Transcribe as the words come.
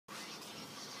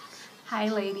Hi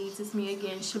ladies, it's me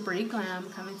again, Shabri Glam,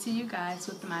 coming to you guys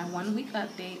with my 1 week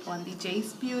update on the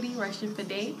Jace Beauty Russian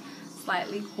Fade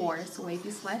slightly coarse wavy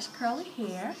 / curly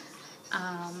hair.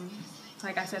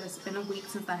 Like I said, it's been a week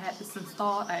since I had this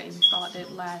installed. I installed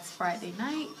it last Friday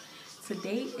night.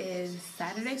 Today is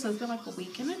Saturday, so it's been like a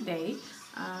week and a day.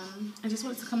 I just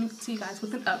wanted to come to you guys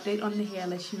with an update on the hair,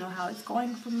 let you know how it's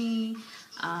going for me,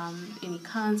 any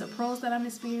cons or pros that I'm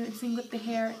experiencing with the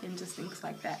hair, and just things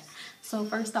like that. So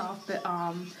first off, the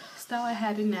style I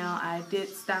had it now, I did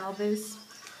style this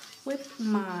with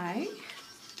my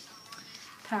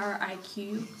Power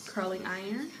IQ curling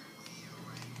iron.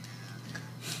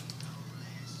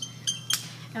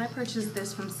 And I purchased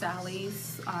this from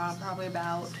Sally's probably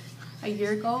about a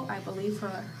year ago, I believe,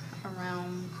 for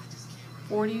around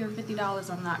 $40 or $50.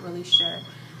 I'm not really sure.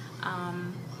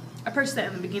 I purchased that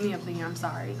in the beginning of the year,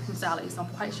 from Sally's. So I'm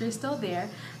quite sure it's still there.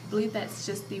 I believe that's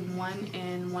just the 1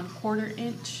 1/4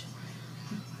 inch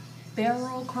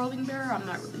barrel, curling barrel. I'm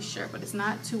not really sure, but it's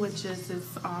not 2 inches.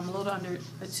 It's a little under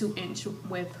a 2-inch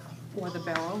width for the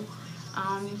barrel.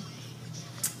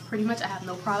 Pretty much I have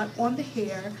no product on the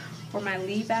hair. For my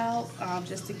leave out,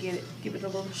 just to give it a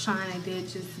little shine, I did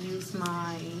just use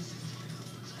my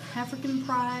African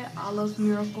Pride Olive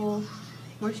Miracle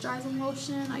moisturizing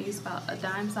lotion. I used about a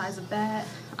dime size of that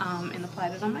and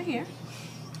applied it on my hair.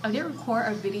 I did record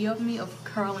a video of me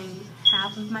curling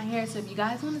half of my hair, so if you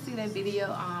guys want to see that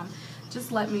video,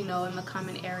 just let me know in the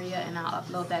comment area and I'll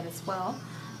upload that as well.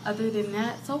 Other than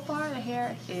that, so far the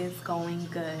hair is going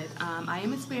good. I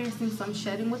am experiencing some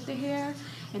shedding with the hair,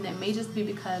 and that may just be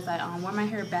because I wear my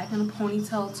hair back in a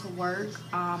ponytail to work.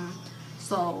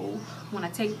 So when I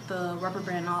take the rubber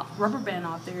band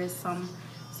off, there is some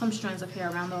strands of hair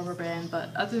around the rubber band,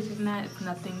 but other than that, it's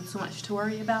nothing too much to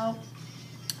worry about.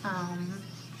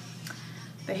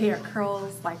 The hair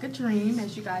curls like a dream.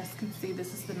 As you guys can see,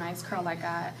 this is the nice curl I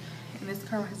got, and this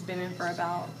curl has been in for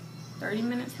about 30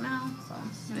 minutes now,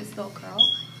 and it's still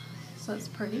curled, so it's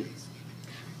pretty.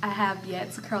 I have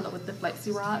yet to curl it with the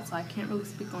flexi rod, so I can't really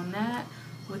speak on that.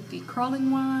 With the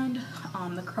curling wand,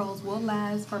 the curls will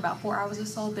last for about 4 hours or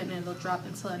so, then it'll drop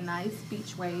into a nice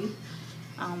beach wave,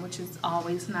 which is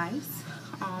always nice.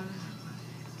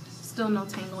 Still no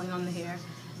tangling on the hair,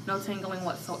 no tangling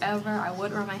whatsoever. I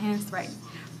would run my hands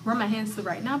through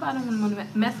right now, but I don't want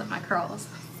to mess up my curls.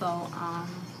 So,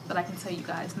 but I can tell you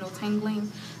guys, no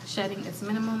tangling, shedding is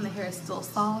minimum. The hair is still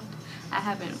soft. I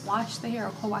haven't washed the hair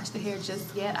or co-washed the hair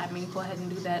just yet. I may go ahead and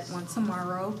do that one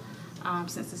tomorrow,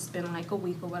 since it's been like a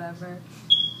week or whatever.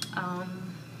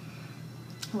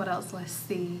 What else? Let's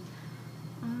see.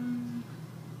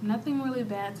 Nothing really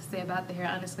bad to say about the hair,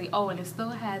 honestly. Oh, and it still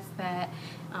has that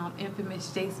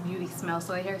infamous Jace Beauty smell.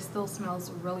 So the hair still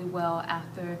smells really well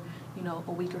after, you know,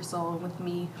 a week or so. With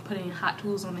me putting hot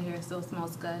tools on the hair, it still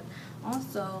smells good.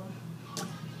 Also,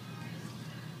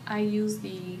 I use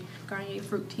the Garnier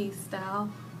Fructis style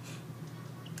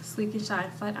Sleek and Shine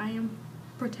Flat Iron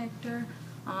Protector.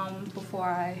 Before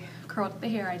I curled the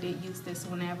hair, I did use this.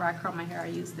 Whenever I curl my hair, I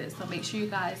use this. So make sure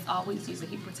you guys always use a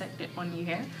heat protector on your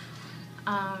hair.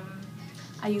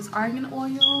 I use argan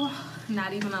oil,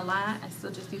 not even a lot. I still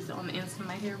just use it on the ends of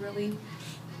my hair, really.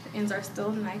 The ends are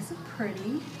still nice and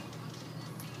pretty.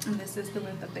 And this is the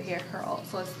length of the hair curl,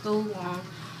 so it's still long.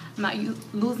 I'm not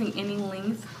losing any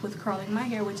length with curling my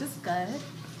hair, which is good.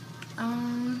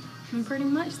 And pretty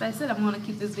much that's it. I'm going to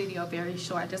keep this video very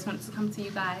short. I just wanted to come to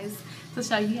you guys to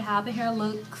show you how the hair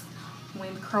looks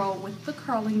when curled with the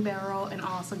curling barrel, and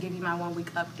also give you my 1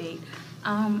 week update.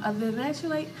 Other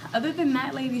than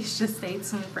that, ladies, just stay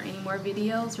tuned for any more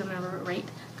videos. Remember, rate,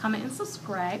 comment, and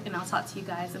subscribe, and I'll talk to you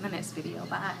guys in the next video.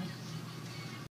 Bye.